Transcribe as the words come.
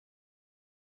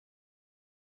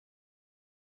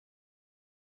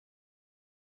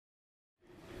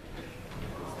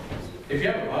If you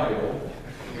have a Bible,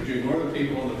 would you ignore the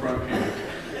people in the front pew?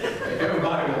 If you have a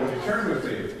Bible, would you turn with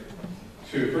me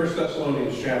to 1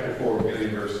 Thessalonians chapter 4, beginning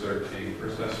in verse 13.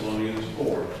 1 Thessalonians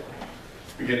 4,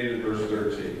 beginning in verse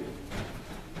 13.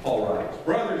 Paul writes,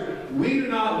 "Brothers, we do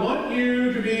not want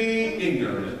you to be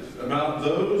ignorant about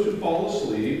those who fall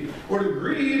asleep, or to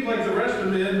grieve like the rest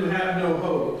of men who have no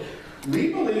hope. We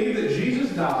believe that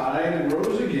Jesus died and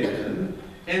rose again,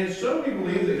 and so we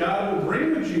believe that God will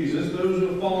bring with Jesus those who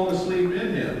have fallen asleep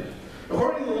in him.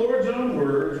 According to the Lord's own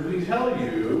words, we tell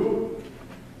you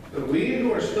that we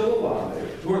who are still alive,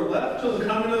 who are left till the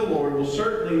coming of the Lord, will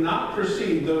certainly not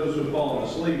precede those who have fallen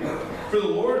asleep. For the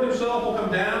Lord himself will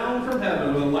come down from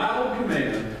heaven with a loud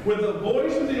command, with the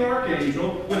voice of the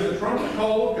archangel, with the trumpet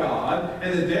call of God,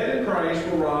 and the dead in Christ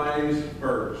will rise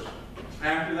first.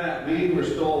 After that, we who are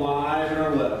still alive and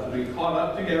are left will be caught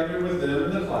up together with them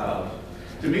in the clouds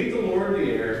to meet the Lord in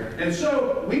the air, and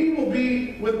so we will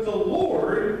be with the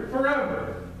Lord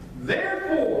forever.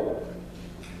 Therefore,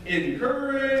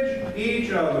 encourage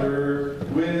each other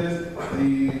with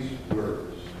these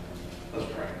words." Let's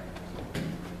pray.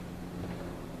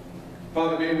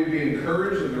 Father, may we be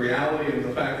encouraged in the reality of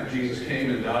the fact that Jesus came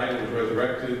and died and was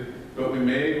resurrected, but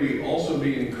may we also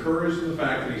be encouraged in the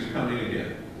fact that he's coming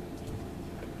again.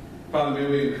 Father, may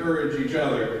we encourage each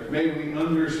other. May we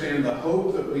understand the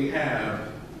hope that we have.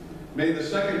 May the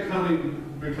second coming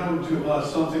become to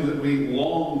us something that we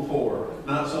long for,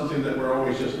 not something that we're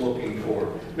always just looking for.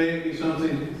 May it be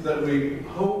something that we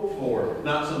hope for,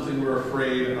 not something we're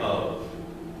afraid of.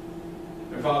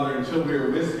 And Father, until we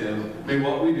are with him, may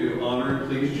what we do honor and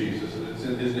please Jesus, and it's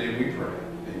in his name we pray.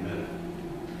 Amen.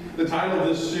 The title of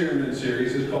this sermon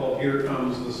series is called Here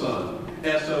Comes the Sun.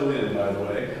 S-O-N, by the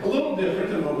way. A little different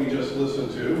than what we just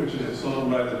listened to, which is a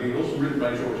song by the Beatles, written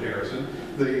by George Harrison.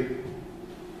 The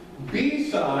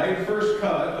B-side, first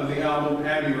cut of the album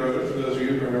Abbey Road, for those of you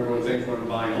who remember when things were on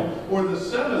vinyl, or the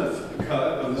 7th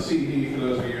cut of the CD, for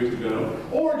those of you who don't,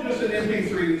 or just an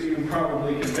MP3 that you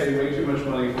probably can pay way too much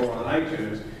money for on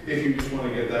iTunes if you just want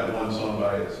to get that one song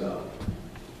by itself.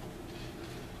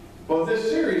 Well, this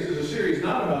series is a series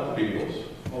not about the Beatles,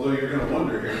 although you're going to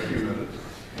wonder here in a few minutes.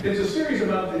 It's a series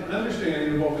about the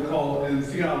understanding of what we call in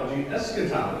theology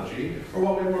eschatology, or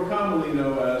what we more commonly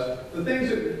know as the things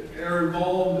that are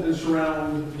involved and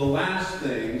surround the last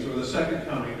things, or the second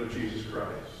coming of Jesus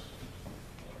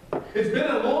Christ. It's been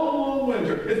a long, long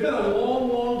winter. It's been a long,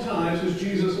 long time since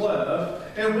Jesus left.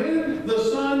 And when the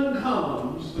sun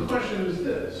comes, the question is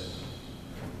this: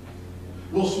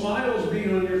 will smiles be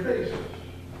on your faces?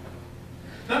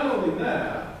 Not only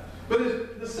that, but is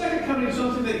the second coming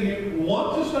something that you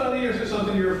want to study, or is it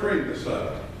something you're afraid to study?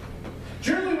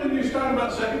 Generally, when you talk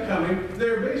about second coming,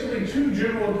 there are basically two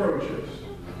general approaches.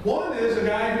 One is a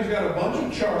guy who's got a bunch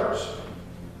of charts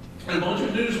and a bunch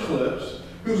of news clips,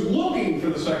 who's looking for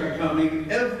the second coming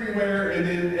everywhere and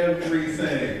in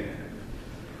everything.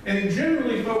 And he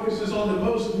generally focuses on the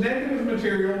most negative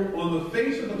material on the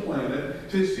face of the planet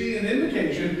to see an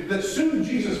indication that soon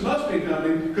Jesus must be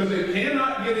coming, because it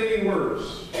cannot get any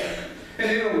worse. And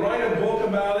he'll write a book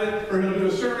about it, or he'll do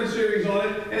a sermon series on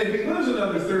it, and if he lives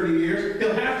another 30 years,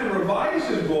 he'll have to revise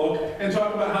his book and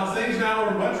talk about how things now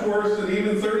are much worse than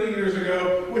even 30 years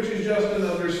ago, which is just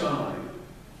another sign.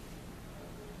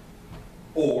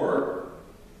 Or,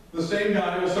 the same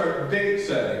guy will start date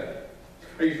setting.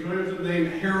 Are you familiar with the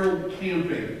name Harold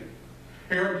Camping?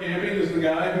 Harold Camping is the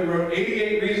guy who wrote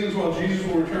 88 Reasons Why Jesus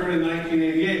Will Return in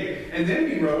 1988. And then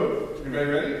he wrote, everybody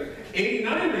ready?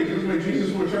 89 Reasons Why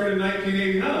Jesus Will Return in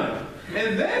 1989.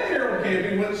 And then Harold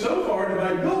Camping went so far to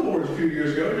buy billboards a few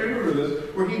years ago, do you remember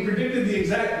this, where he predicted the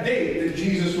exact date that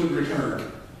Jesus would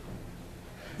return.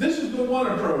 This is the one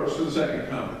approach to the second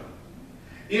coming.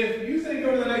 If you think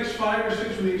over the next 5 or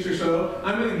 6 weeks or so,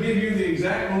 I'm going to give you the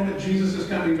exact moment Jesus is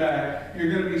coming back, you're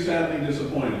going to be sadly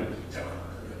disappointed.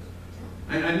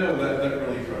 I know that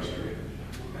really frustrated.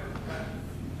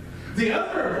 The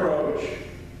other approach,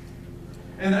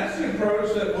 and that's the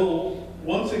approach that will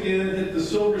once again hit the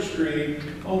silver screen,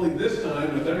 only this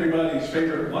time with everybody's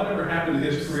favorite, whatever happened to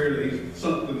his career that he's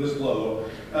sunk to this low,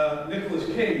 Nicolas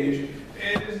Cage,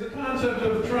 is the concept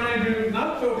of trying to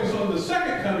not focus on the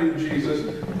second coming of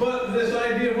Jesus, but this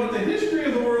idea of what the history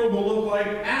of the world will look like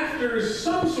after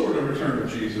some sort of return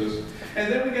of Jesus.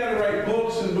 And then we got to write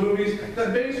books and movies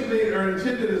that basically are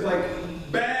intended as like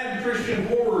bad Christian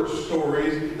horror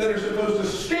stories that are supposed to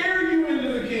scare you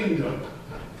into the kingdom.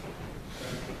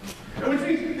 Which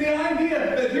means the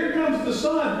idea that here comes the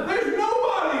sun, there's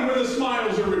nobody where the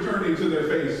smiles are returning to their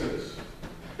faces.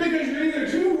 Because you're either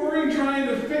too worried trying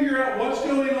to figure out what's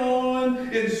going on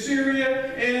in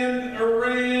Syria and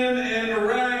Iran and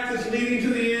Iraq that's leading to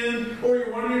the end, or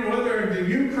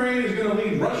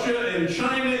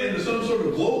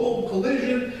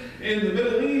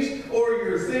or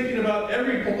you're thinking about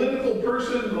every political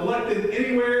person elected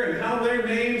anywhere and how their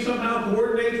name somehow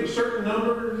coordinates with certain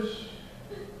numbers,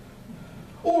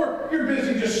 or you're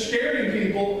busy just scaring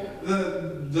people,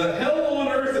 the hell on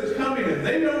earth that's coming if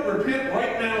they don't repent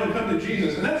right now and come to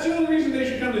Jesus. And that's the only reason they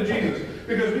should come to Jesus,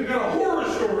 because we've got a horror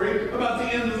story about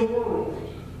the end of the world.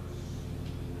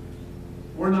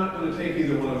 We're not going to take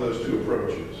either one of those two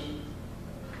approaches.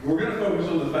 We're going to focus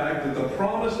on the fact that the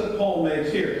promise that Paul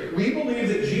makes here, we believe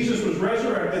that Jesus was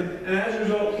resurrected, and as a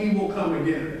result, he will come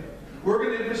again. We're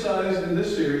going to emphasize in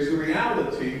this series the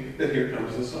reality that here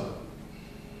comes the Son.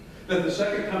 That the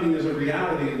second coming is a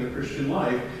reality in the Christian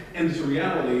life, and it's a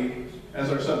reality,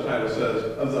 as our subtitle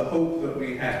says, of the hope that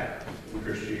we have in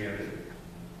Christianity.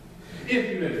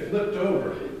 If you had flipped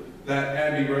over that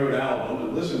Abbey Road album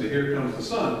and listened to Here Comes the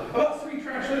Sun, about 3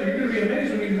 tracks later, you're going to be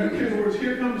amazed when you hear the words,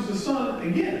 Here Comes the Sun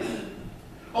again.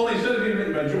 Only instead of being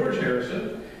written by George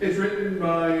Harrison, it's written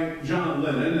by John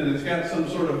Lennon, and it's got some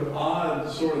sort of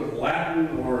odd sort of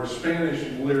Latin or Spanish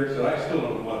lyrics that I still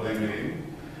don't know what they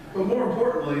mean. But more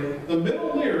importantly, the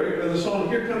middle lyric of the song,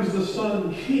 Here Comes the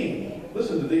Sun King.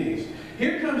 Listen to these.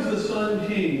 Here comes the Sun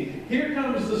King. Here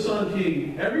comes the Sun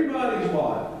King. Everybody's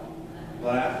what?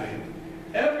 Laughing.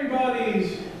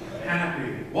 Everybody's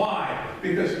happy. Why?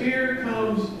 Because here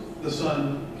comes the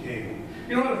Sun King.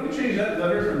 You know what? If we change that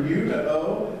letter from U to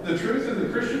O, the truth in the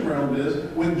Christian realm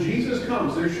is when Jesus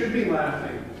comes, there should be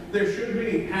laughing. There should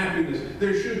be happiness.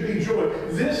 There should be joy.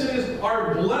 This is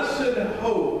our blessed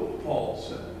hope, Paul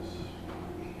says.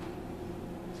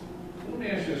 Let me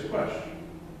ask you this question.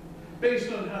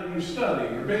 Based on how you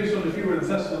study, or based on if you were in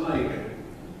Thessalonica,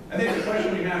 I think the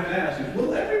question we have to ask is,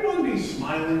 will everyone be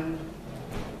smiling?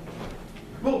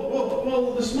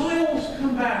 Will the smiles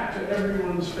come back to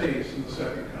everyone's face in the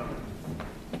second coming?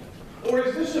 Or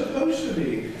is this supposed to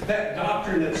be that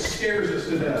doctrine that scares us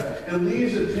to death and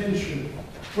leaves a tension,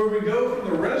 where we go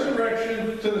from the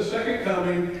resurrection to the second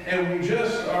coming, and we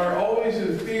just are always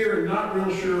in fear and not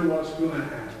real sure what's going to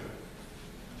happen?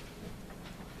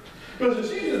 Because it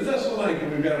seems in Thessalonica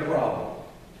we've got a problem.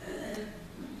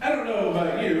 I don't know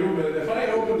about you, but if I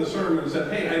opened the sermon and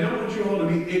said, hey, I don't want you all to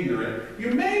be ignorant,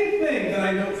 you may think that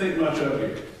I don't think much of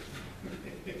you.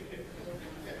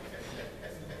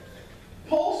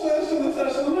 Paul says to the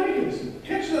Thessalonians,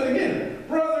 catch that again,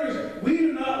 brothers, we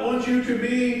do not want you to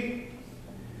be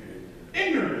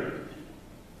ignorant.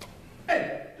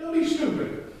 Hey, don't be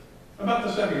stupid about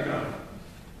the second coming.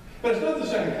 But it's not the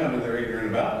second coming they're ignorant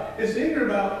about. It's ignorant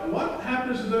about what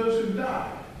happens to those who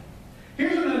die.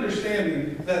 Here's an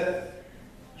understanding that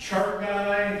chart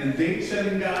guy and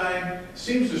date-setting guy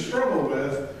seems to struggle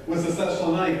with the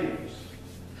Thessalonians.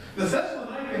 The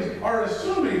Thessalonians are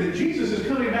assuming that Jesus is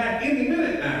coming back any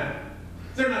minute now.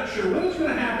 They're not sure when it's going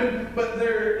to happen, but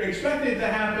they're expecting it to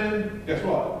happen, guess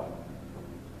what?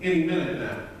 Any minute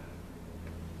now.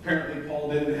 Apparently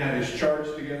Paul didn't have his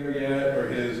charts together yet, or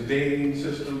his dating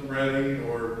system ready,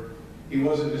 or he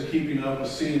wasn't just keeping up with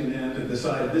CNN to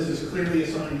decide this is clearly a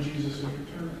sign Jesus is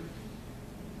returning.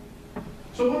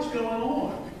 So what's going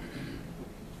on?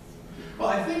 Well,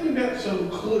 I think we've got some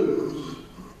clues.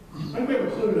 I think we have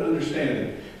a clue to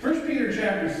understanding. 1 Peter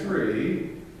chapter 3,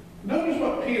 notice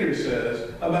what Peter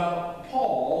says about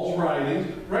Paul's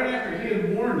writings right after he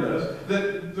had warned us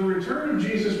that the return of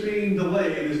Jesus being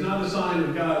delayed is not a sign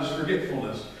of God's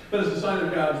forgetfulness, but it's a sign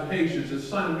of God's patience. It's a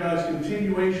sign of God's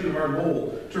continuation of our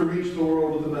goal to reach the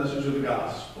world with the message of the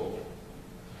gospel.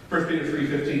 1 Peter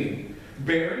 3:15.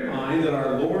 Bear in mind that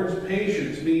our Lord's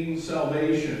patience means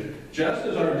salvation, just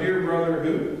as our dear brother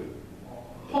who?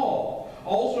 Paul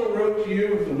also wrote to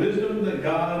you with the wisdom that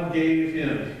God gave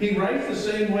him. He writes the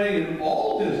same way in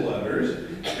all his letters,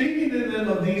 speaking in them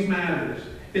of these matters.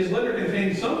 His letter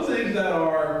contains some things that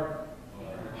are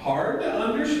hard to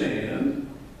understand,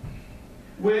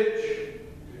 which,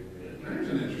 there's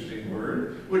an interesting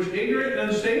word, which ignorant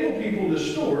and unstable people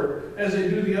distort as they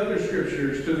do the other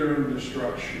scriptures to their own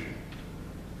destruction.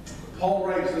 Paul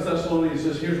writes to the Thessalonians,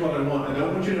 says, here's what I want. I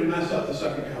don't want you to mess up the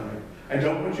second coming. I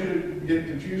don't want you to get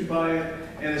confused by it,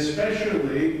 and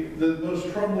especially the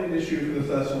most troubling issue for the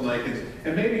Thessalonians,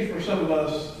 and maybe for some of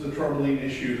us, the troubling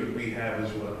issue that we have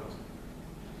as well.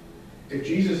 If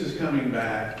Jesus is coming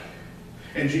back,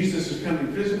 and Jesus is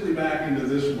coming physically back into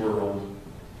this world,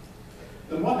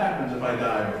 then what happens if I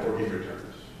die before he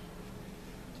returns?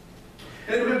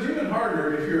 And it becomes even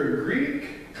harder if you're a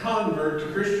Greek convert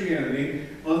to Christianity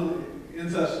in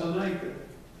Thessalonica.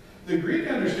 The Greek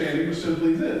understanding was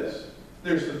simply this.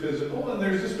 There's the physical and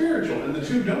there's the spiritual, and the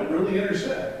two don't really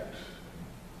intersect.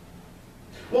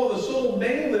 While the soul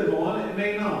may live on, it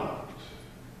may not.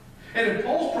 And if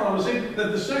Paul's promising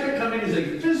that the second coming is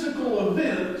a physical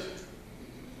event,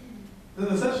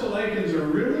 the Thessalonians are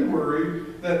really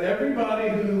worried that everybody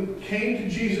who came to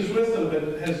Jesus with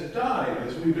them has died,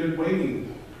 as we've been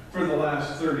waiting for the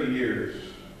last 30 years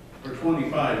or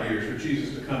 25 years for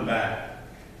Jesus to come back.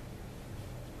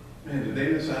 Man, did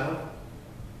they miss out?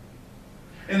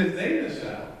 And if they miss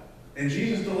out, and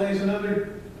Jesus delays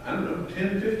another,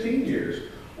 10, 15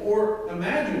 years, or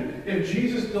imagine if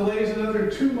Jesus delays another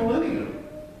 2 millennium,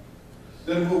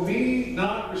 then will we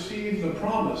not receive the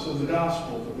promise of the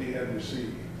gospel that we had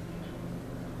received?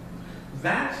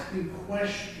 That's the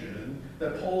question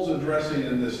that Paul's addressing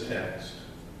in this text.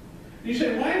 You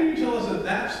say, why do you tell us that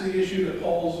that's the issue that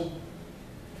Paul's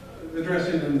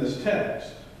addressing in this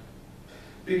text?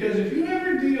 Because if you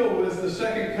ever deal with the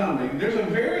second coming, there's a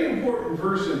very important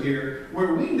verse in here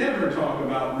where we never talk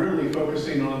about really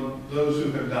focusing on those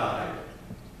who have died.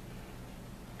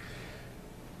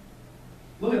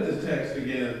 Look at this text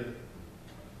again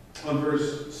on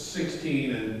verse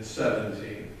 16 and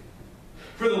 17.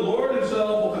 For the Lord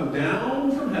himself will come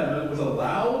down from heaven with a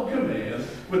loud command,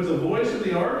 with the voice of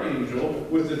the archangel,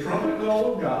 with the trumpet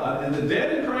call of God, and the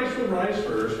dead in Christ will rise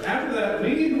first. After that,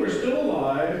 we who are still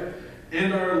alive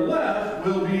and are left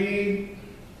will be,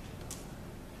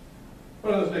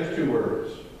 what are those next 2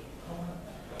 words?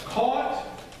 Caught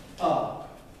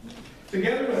up,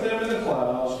 together with them in the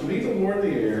clouds, to meet the Lord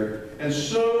in the air, and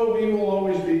so we will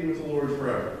always be with the Lord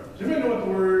forever. Does anybody know what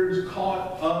the words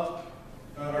caught up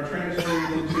are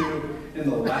translated into in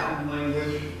the Latin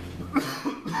language?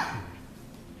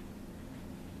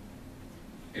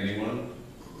 Anyone?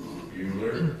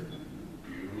 Bueller?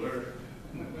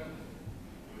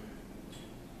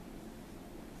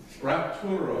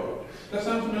 Rapturo. That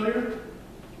sound familiar?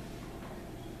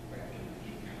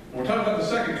 When we're talking about the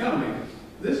second coming,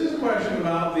 this is a question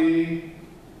about the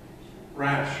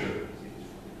rapture.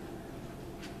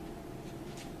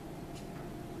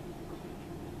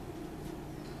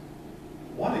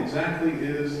 What exactly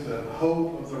is the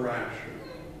hope of the rapture?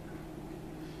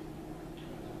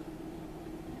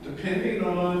 Depending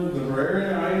on the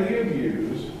variety of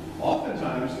views,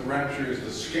 oftentimes the rapture is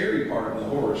the scary part in the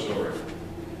horror story.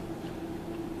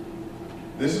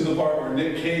 This is the part where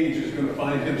Nick Cage is going to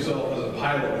find himself as a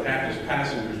pilot with half his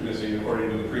passengers missing, according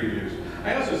to the previews.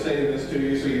 I also say this to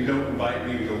you so you don't invite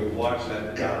me to watch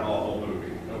that god-awful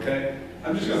movie, okay?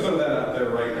 I'm just going to throw that out there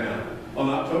right now. On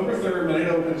October 3rd, when it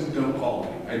opens, don't call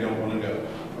me. I don't want to go,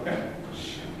 okay?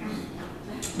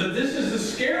 But this is the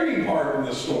scary part of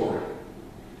the story.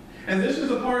 And this is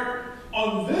the part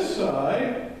on this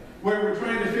side where we're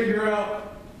trying to figure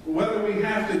out whether we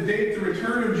have to date the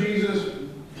return of Jesus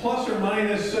plus or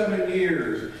minus 7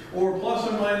 years, or plus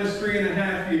or minus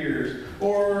 3.5 years,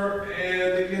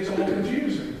 and it gets a little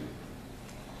confusing.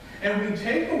 And we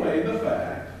take away the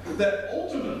fact that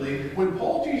ultimately, when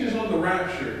Paul teaches on the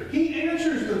rapture, he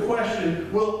answers the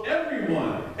question, will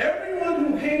everyone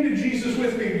who came to Jesus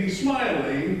with me be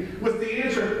smiling, with the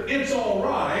answer, it's all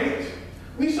right?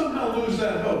 We somehow lose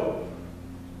that hope.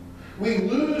 We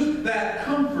lose that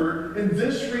comfort in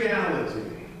this reality.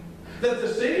 That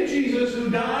the same Jesus who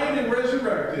died and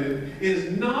resurrected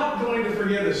is not going to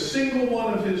forget a single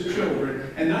one of his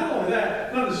children. And not only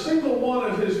that, not a single one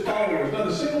of his followers, not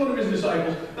a single one of his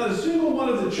disciples, not a single one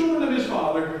of the children of his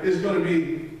Father is going to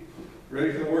be,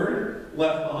 ready for the word?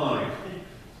 Left behind.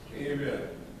 Amen.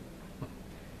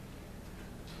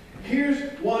 Here's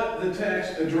what the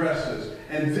text addresses.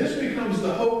 And this becomes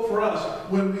the hope for us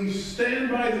when we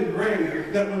stand by the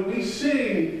grave, that when we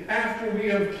sing after we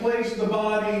have placed the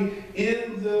body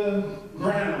in the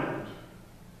ground,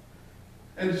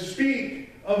 and speak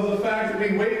of the fact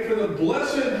that we wait for the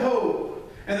blessed hope,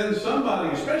 and then somebody,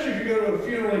 especially if you go to a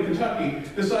funeral in Kentucky,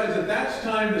 decides that that's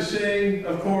time to sing,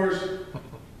 of course,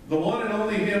 the one and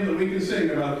only hymn that we can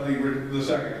sing about the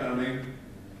second coming,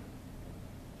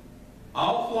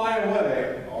 I'll fly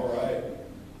away. All right.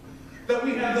 That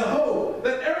we have the hope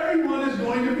that everyone is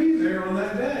going to be there on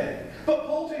that day. But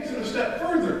Paul takes it a step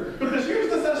further, because here's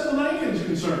the Thessalonians'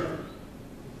 concern.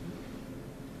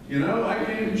 You know, I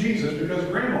came to Jesus because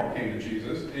Grandma came to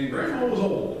Jesus, and Grandma was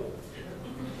old.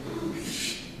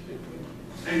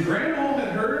 And Grandma had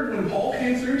heard when Paul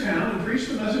came through town and preached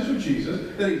the message of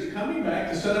Jesus that he's coming back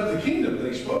to set up the kingdom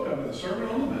that he spoke of in the Sermon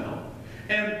on the Mount.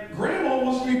 And Grandma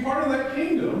wants to be part of that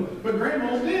kingdom, but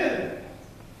Grandma's dead.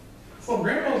 Well,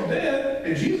 Grandma's dead,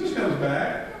 and Jesus comes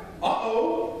back.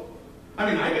 Uh-oh. I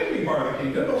mean, I get to be part of the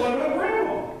kingdom, but what about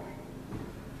Grandma?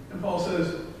 And Paul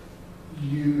says,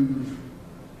 you've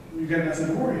got nothing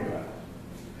to worry about.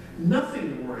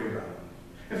 Nothing to worry about.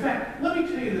 In fact, let me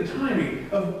tell you the timing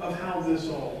of how this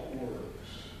all works.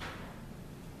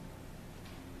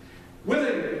 With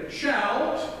a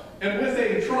shout and with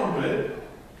a trumpet,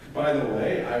 By the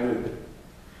way, I would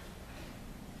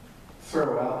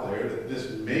throw out there that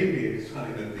this may be a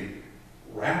sign that the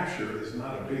rapture is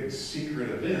not a big secret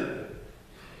event.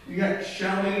 You got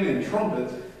shouting and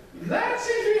trumpets. That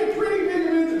seems to be a pretty big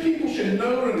event that people should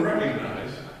know and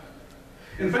recognize.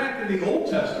 In fact, in the Old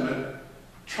Testament,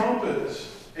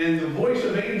 trumpets and the voice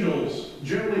of angels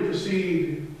generally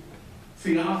precede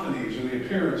theophanies, or the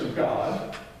appearance of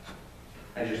God.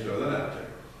 I just throw that out there.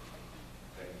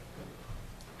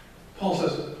 Paul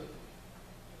says,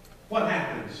 what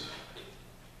happens?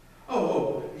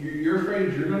 Oh, you're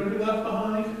afraid you're going to be left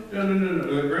behind?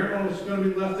 No. Grandma's going to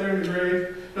be left there in the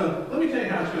grave? No, let me tell you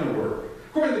how it's going to work.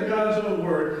 According to God's own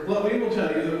word, we will tell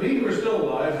you that we who are still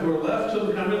alive, who are left till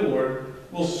the coming of the Lord,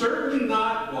 will certainly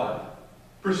not, what?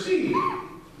 Precede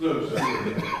those who are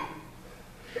dead.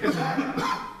 In fact,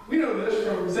 we know this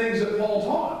from things that Paul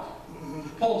taught.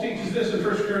 Paul teaches this in 2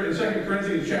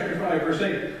 Corinthians chapter 5, verse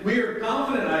 8. We are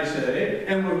confident, I say,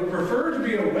 and would prefer to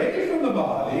be away from the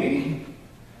body,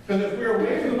 because if we're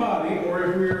away from the body, or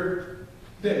if we're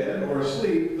dead or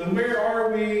asleep, then where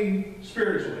are we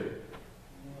spiritually?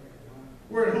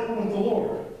 We're at home with the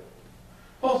Lord.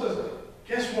 Paul says,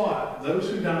 guess what? Those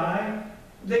who die,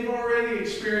 they've already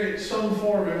experienced some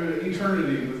form of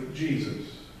eternity with Jesus.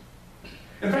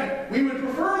 In fact, we would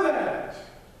prefer that.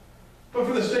 But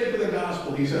for the sake of the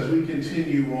gospel, he says, we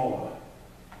continue on.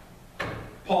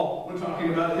 Paul, when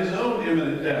talking about his own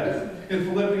imminent death, in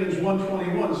Philippians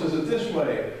 1:21, says it this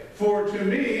way, for to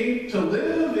me, to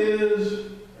live is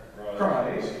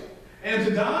Christ, and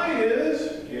to die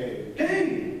is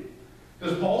gain.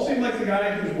 Does Paul seem like the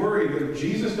guy who's worried that if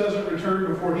Jesus doesn't return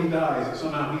before he dies, that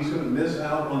somehow he's going to miss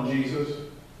out on Jesus?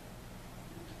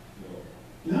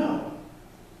 No.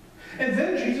 And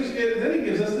then he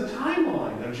gives us the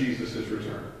timeline of Jesus'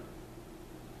 return.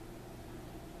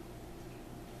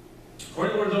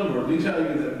 According to the Lord's own word, we tell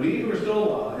you that we who are still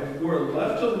alive, who are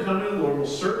left till the coming of the Lord, will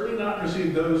certainly not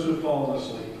precede those who have fallen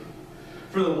asleep.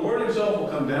 For the Lord himself will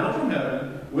come down from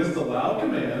heaven with the loud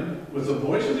command, with the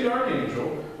voice of the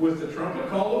archangel, with the trumpet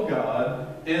call of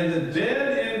God, and the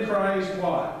dead in Christ,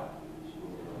 what?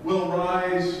 Will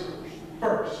rise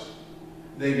first.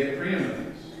 They get preeminence.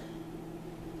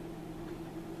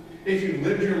 If you've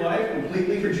lived your life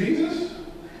completely for Jesus,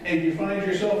 and you find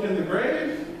yourself in the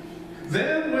grave,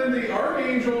 then when the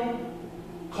archangel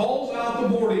calls out the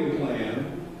boarding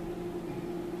plan,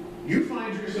 you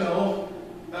find yourself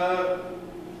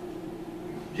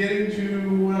getting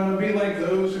to be like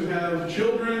those who have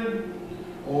children,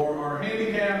 or are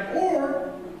handicapped,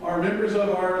 or are members of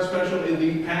our special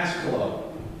elite pass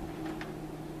club.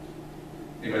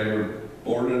 Anybody ever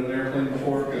boarded an airplane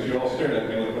before? Because you all stared at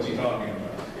me like, what's he talking about?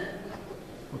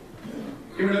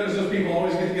 You ever notice those people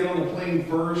always get to get on the plane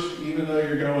first, even though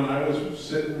you're going, I was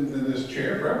sitting in this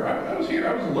chair forever. I was here.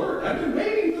 I was alert. I've been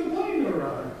waiting for the plane to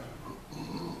arrive.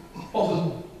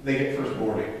 Also, they get first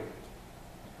boarding.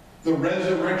 The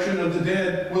resurrection of the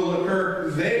dead will occur.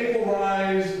 They will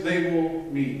rise. They will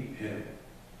meet him.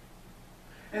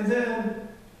 And then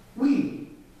we,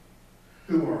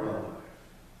 who are alive,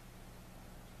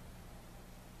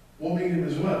 will meet him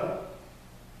as well.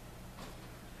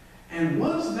 And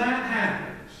once that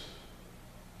happens,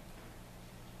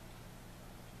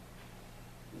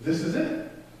 this is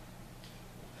it.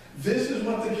 This is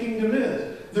what the kingdom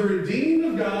is. The redeemed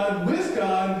of God with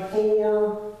God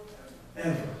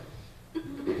forever.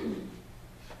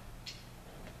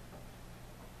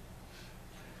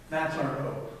 That's our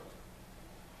hope.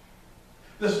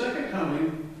 The second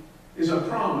coming is a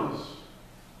promise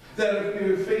that if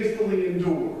we faithfully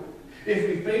endure, if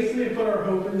we faithfully put our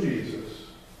hope in Jesus,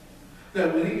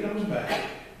 that when he comes back,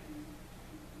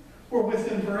 we're with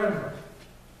him forever.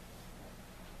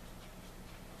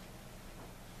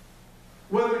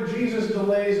 Whether Jesus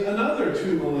delays another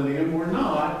 2 millennium or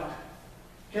not,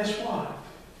 guess what?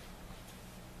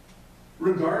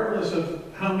 Regardless of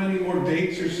how many more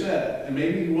dates are set, and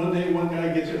maybe one day one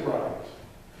guy gets it right,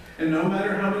 and no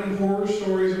matter how many horror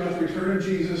stories about the return of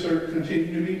Jesus are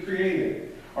continue to be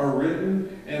created, are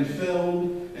written and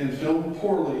filmed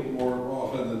poorly more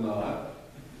often than not.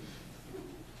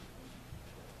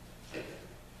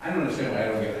 I don't understand why I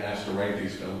don't get asked to write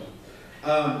these films.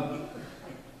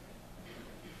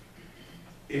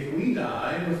 If we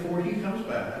die before he comes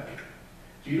back,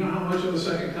 do you know how much of the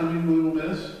second coming we will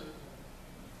miss?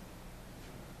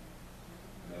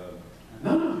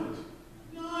 None of it.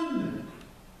 None.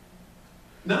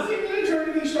 Nothing in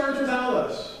eternity starts without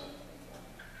us.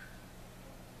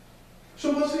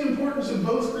 So what's the importance of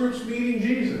both groups meeting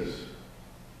Jesus?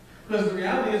 Because the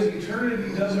reality is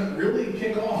eternity doesn't really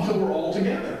kick off till we're all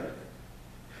together.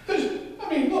 Because,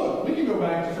 look, we can go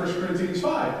back to 1 Corinthians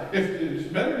 5. If it's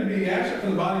better to be absent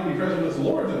from the body and be present with the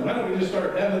Lord, then why don't we just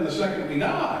start heaven the second we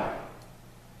die?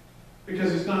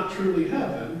 Because it's not truly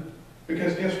heaven,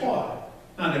 because guess what?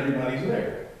 Not everybody's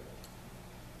there.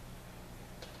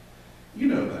 You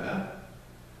know that.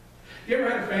 You ever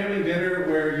had a family dinner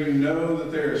where you know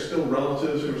that there are still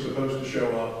relatives who are supposed to show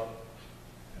up?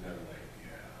 And they're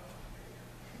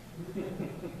like, yeah.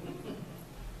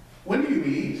 When do you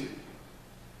eat?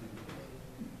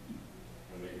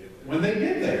 When they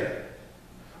get there.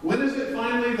 When is it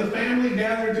finally the family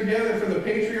gathered together for the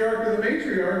patriarch or the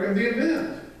matriarch of the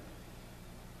event?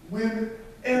 When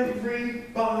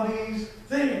everybody's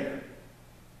there.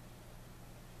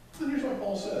 And here's what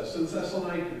Paul says to the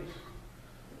Thessalonians.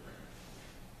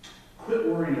 Quit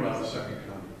worrying about the second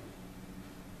coming.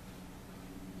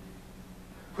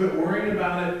 Quit worrying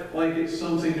about it like it's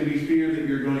something to be feared that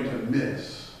you're going to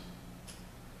miss.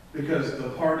 Because the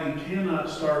party cannot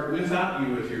start without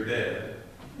you if you're dead.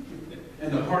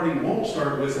 And the party won't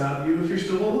start without you if you're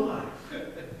still alive.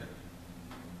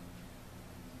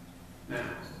 Now,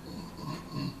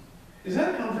 is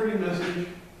that a comforting message?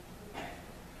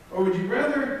 Or would you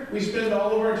rather we spend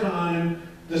all of our time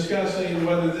discussing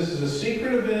whether this is a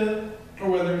secret event or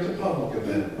whether it's a public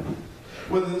event?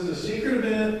 Whether this is a secret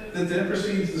event that then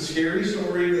precedes the scary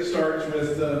story that starts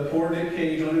with poor Nick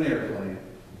Cage on an airplane.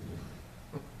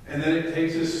 And then it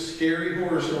takes this scary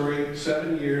horror story,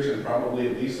 7 years and probably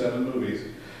at least 7 movies,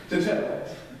 to tell.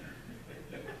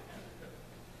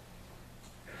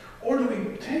 Or do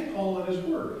we take Paul at his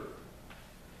word?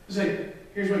 And say,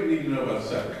 here's what you need to know about the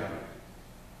second coming.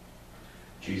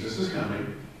 Jesus is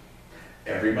coming.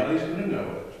 Everybody's going to know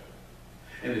it.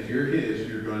 And if you're his,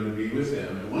 you're going to be with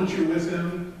him. And once you're with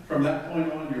him, from that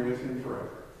point on, you're with him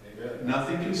forever. Amen.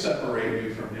 Nothing can separate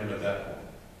you from him at that point.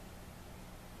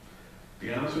 To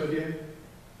be honest with you,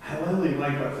 I really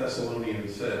like what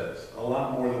Thessalonians says, a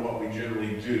lot more than what we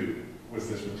generally do with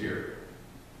this material.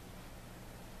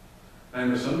 I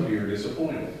know some of you are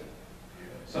disappointed.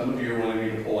 Some of you are wanting me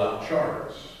to pull out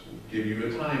charts, give you a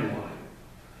timeline.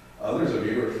 Others of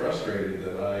you are frustrated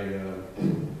that I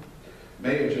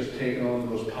may have just taken on the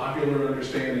most popular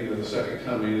understanding of the second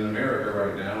coming in America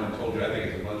right now and told you I think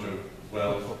it's a bunch of,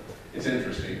 well, it's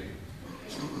interesting.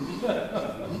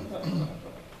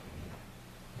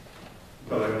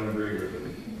 But I don't agree with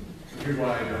it. Here's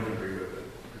why I don't agree with it.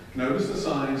 Notice the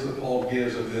signs that Paul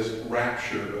gives of this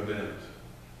rapture event.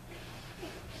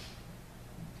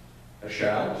 A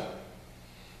shout,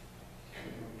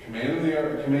 shout of the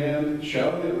archangel,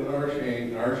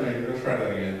 let's try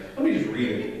that again. Let me just read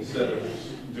it instead of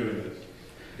doing this.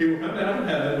 He will come down from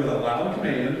heaven with a loud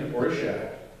command or a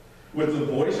shout, with the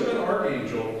voice of an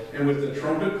archangel, and with the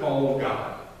trumpet call of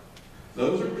God.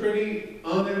 Those are pretty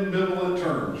unambivalent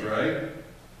terms, right?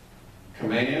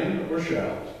 Command or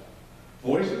shout.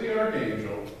 Voice of the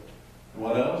archangel. And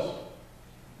what else?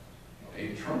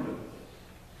 A trumpet.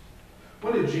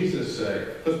 What did Jesus say?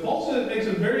 Because Paul said it makes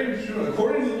it very interesting,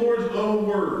 according to the Lord's own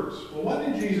words. Well, what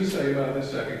did Jesus say about his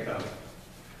second coming?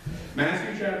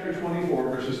 Matthew chapter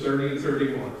 24, verses 30 and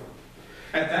 31.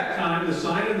 At that time, the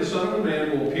sign of the Son of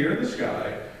Man will appear in the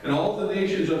sky, and all the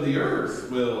nations of the earth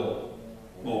will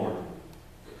mourn.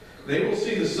 They will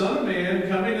see the Son of Man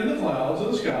coming in the clouds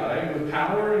of the sky with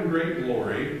power and great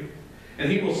glory,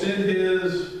 and he will send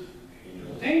his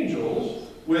angels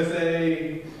with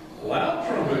a loud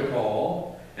trumpet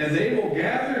call, and they will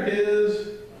gather his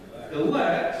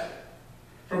elect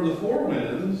from the four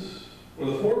winds, or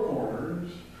the four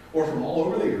corners, or from all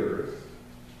over the earth,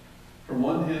 from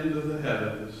one end of the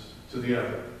heavens to the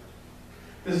other.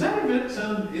 Does that event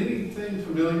sound anything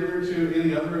familiar to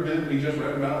any other event we just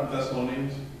read about in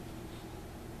Thessalonians?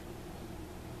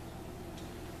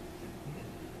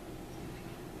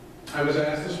 I was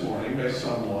asked this morning by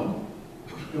someone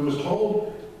who was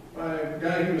told by a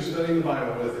guy he was studying the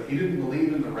Bible with that he didn't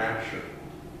believe in the rapture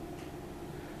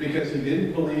because he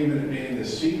didn't believe in it being the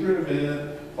secret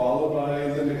event followed by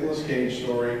the Nicolas Cage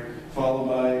story, followed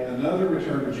by another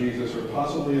return of Jesus, or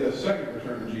possibly a second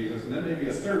return of Jesus, and then maybe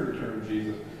a third return of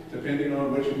Jesus, depending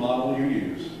on which model you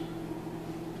use.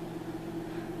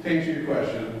 To answer your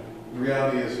question, the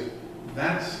reality is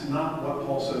that's not what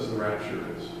Paul says the rapture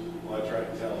is. Well, I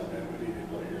tried to tell him that, but he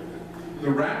didn't want to hear that.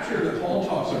 The rapture that Paul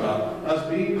talks about, us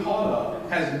being caught up,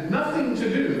 has nothing to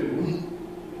do,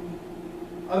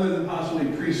 other than possibly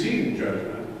preceding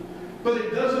judgment, but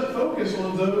it doesn't focus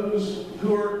on those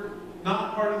who are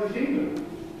not part of the kingdom.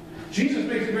 Jesus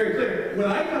makes it very clear. When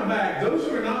I come back, those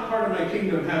who are not part of my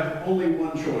kingdom have only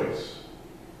one choice.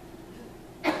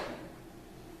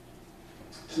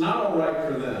 It's not all right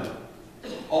for them.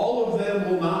 All of them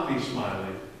will not be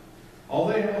smiling. All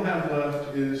they will have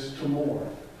left is to mourn.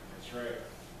 That's right.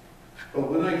 But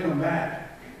when I come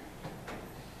back,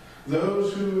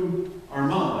 those who are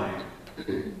mine,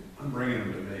 I'm bringing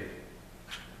them to me.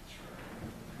 That's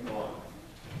right. Come on.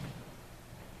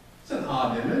 It's an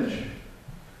odd image.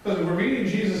 Because if we're meeting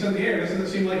Jesus in the air, doesn't it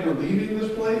seem like we're leaving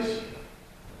this place?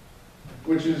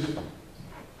 Which is,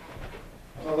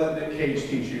 I'll let Nick Cage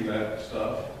teach you that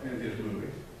stuff in his movie.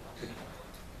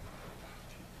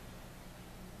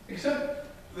 Except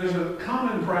there's a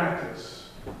common practice.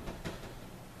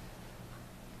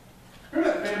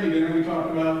 Remember that family dinner we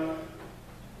talked about?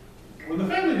 When the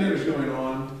family dinner's going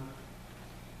on,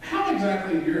 how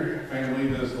exactly in your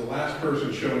family does the last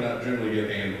person showing up generally get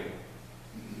handled?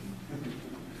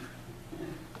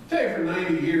 I tell you, for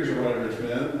 90 years or whatever it's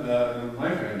been, in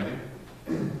my family,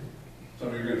 some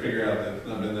of you are going to figure out that it's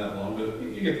not been that long, but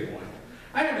you get the point.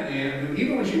 I have an aunt who,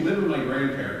 even when she lived with my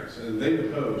grandparents and they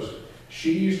deposed,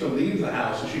 she used to leave the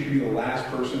house so she could be the last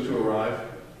person to arrive.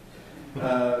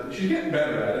 She's getting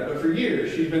better at it, but for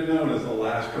years she's been known as the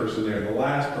last person there,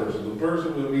 the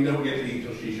person that we don't get to eat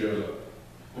till she shows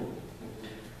up.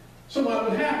 So what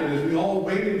would happen is we all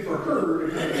waited for her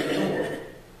to come in the door.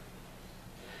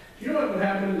 Do you know what would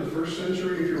happen in the first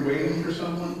century if you're waiting for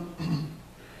someone?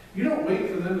 You don't wait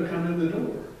for them to come in the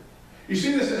door. You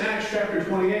see this in Acts chapter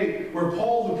 28, where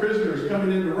Paul the prisoner is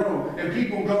coming into Rome, and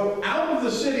people go out of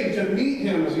the city to meet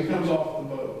him as he comes off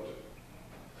the boat.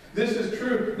 This is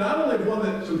true, not only one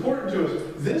that's important to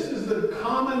us, this is the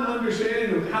common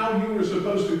understanding of how you were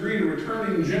supposed to greet a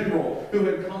returning general who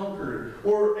had conquered,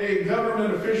 or a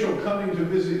government official coming to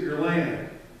visit your land.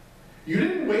 You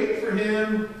didn't wait for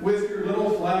him with your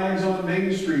little flags on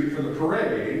Main Street for the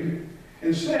parade.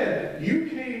 Instead, you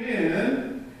came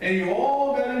in and you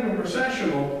all got into a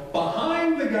processional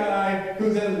behind the guy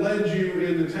who then led you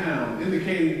into town,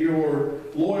 indicating your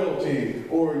loyalty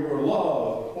or your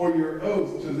love or your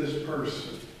oath to this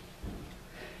person.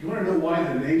 You want to know why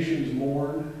the nations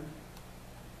mourn?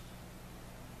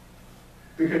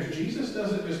 Because Jesus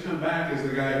doesn't just come back as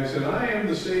the guy who said, I am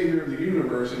the Savior of the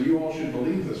universe and you all should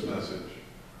believe this message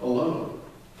alone.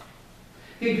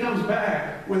 He comes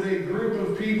back with a group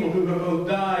of people who have both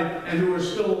died and who are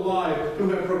still alive, who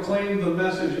have proclaimed the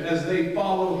message as they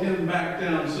follow him back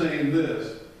down, saying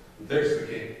this, there's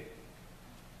the King.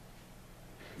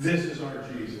 This is our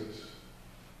Jesus.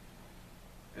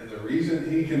 And the reason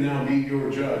he can now be your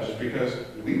judge is because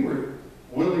we were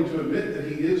willing to admit that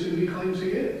he is who he claims he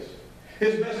is.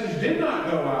 His message did not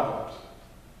go out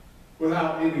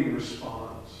without any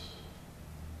response.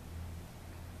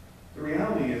 The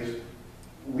reality is,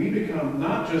 we become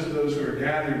not just those who are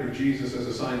gathered with Jesus as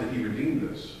a sign that he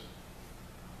redeemed us.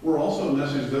 We're also a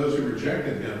message to those who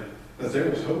rejected him, that there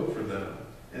was hope for them.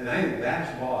 And I think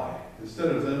that's why, instead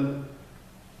of them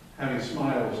having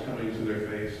smiles coming to their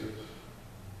faces,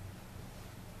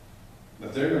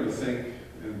 that they're going to think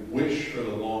and wish for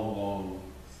the long, long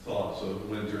thoughts of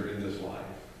winter in this life.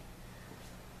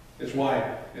 It's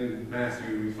why in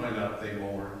Matthew we find out they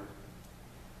mourn.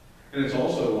 And it's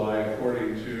also why,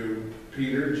 according to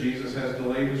Peter, Jesus has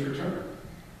delayed his return.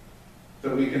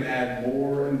 That we can add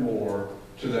more and more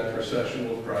to that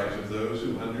processional of Christ of those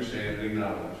who understand and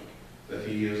acknowledge that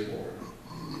he is Lord.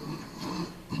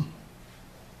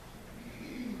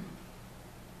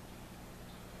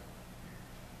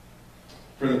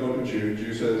 For the book of Jude,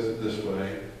 Jude says it this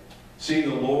way, see,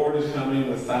 the Lord is coming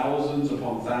with thousands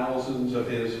upon thousands of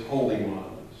his holy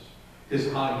ones, his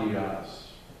hagios.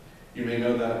 You may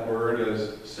know that word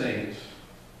as saints.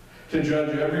 To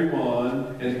judge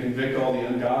everyone and to convict all the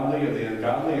ungodly of the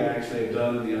ungodly acts they have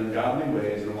done in the ungodly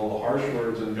ways and of all the harsh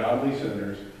words ungodly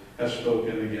sinners have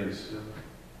spoken against him.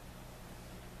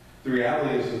 The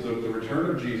reality is that the return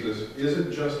of Jesus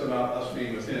isn't just about us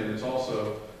being with him. It's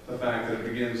also the fact that it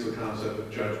begins the concept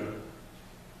of judgment.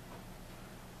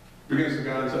 It begins the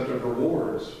concept of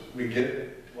rewards. We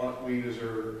get what we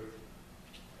deserve.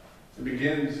 It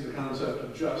begins the concept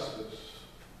of justice.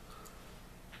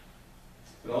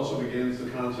 It also begins the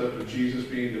concept of Jesus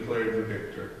being declared the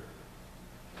victor.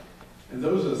 And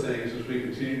those are the things, as we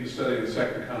continue to study the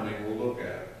second coming, we'll look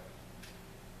at.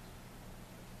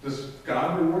 Does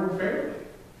God reward fairly?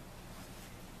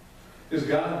 Is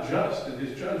God just in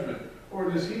his judgment?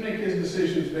 Or does he make his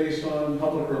decisions based on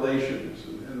public relations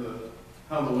and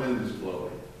how the wind is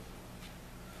blowing?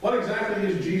 What exactly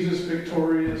is Jesus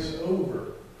victorious over?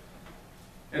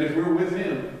 And if we're with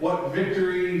him, what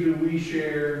victory do we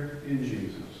share in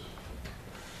Jesus?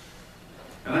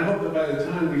 And I hope that by the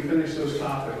time we finish those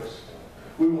topics,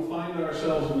 we will find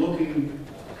ourselves looking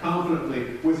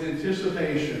confidently with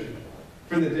anticipation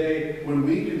for the day when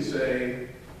we can say,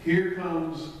 here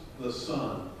comes the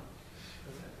Son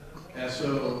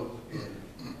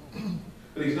S-O-N.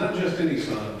 But he's not just any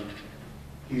son.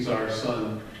 He's our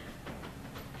son,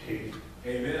 King.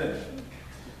 Amen.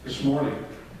 This morning,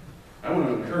 I want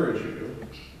to encourage you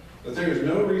that there is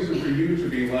no reason for you to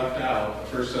be left out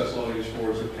of 1 Thessalonians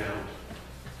 4's account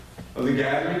of the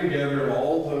gathering together of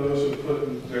all those who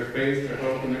put their faith, their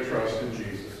hope, and their trust in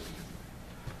Jesus.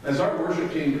 As our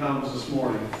worship team comes this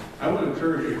morning, I want to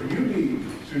encourage you, you need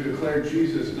to declare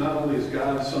Jesus not only as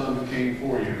God's Son who came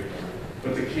for you,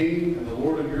 but the King and the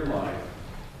Lord of your life,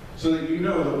 so that you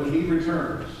know that when he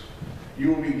returns,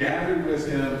 you will be gathered with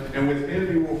him, and with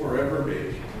him you will forever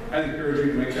be. I encourage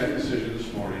you to make that decision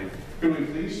this morning. Could we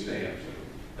please stand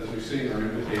as we sing our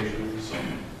invitation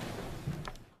song?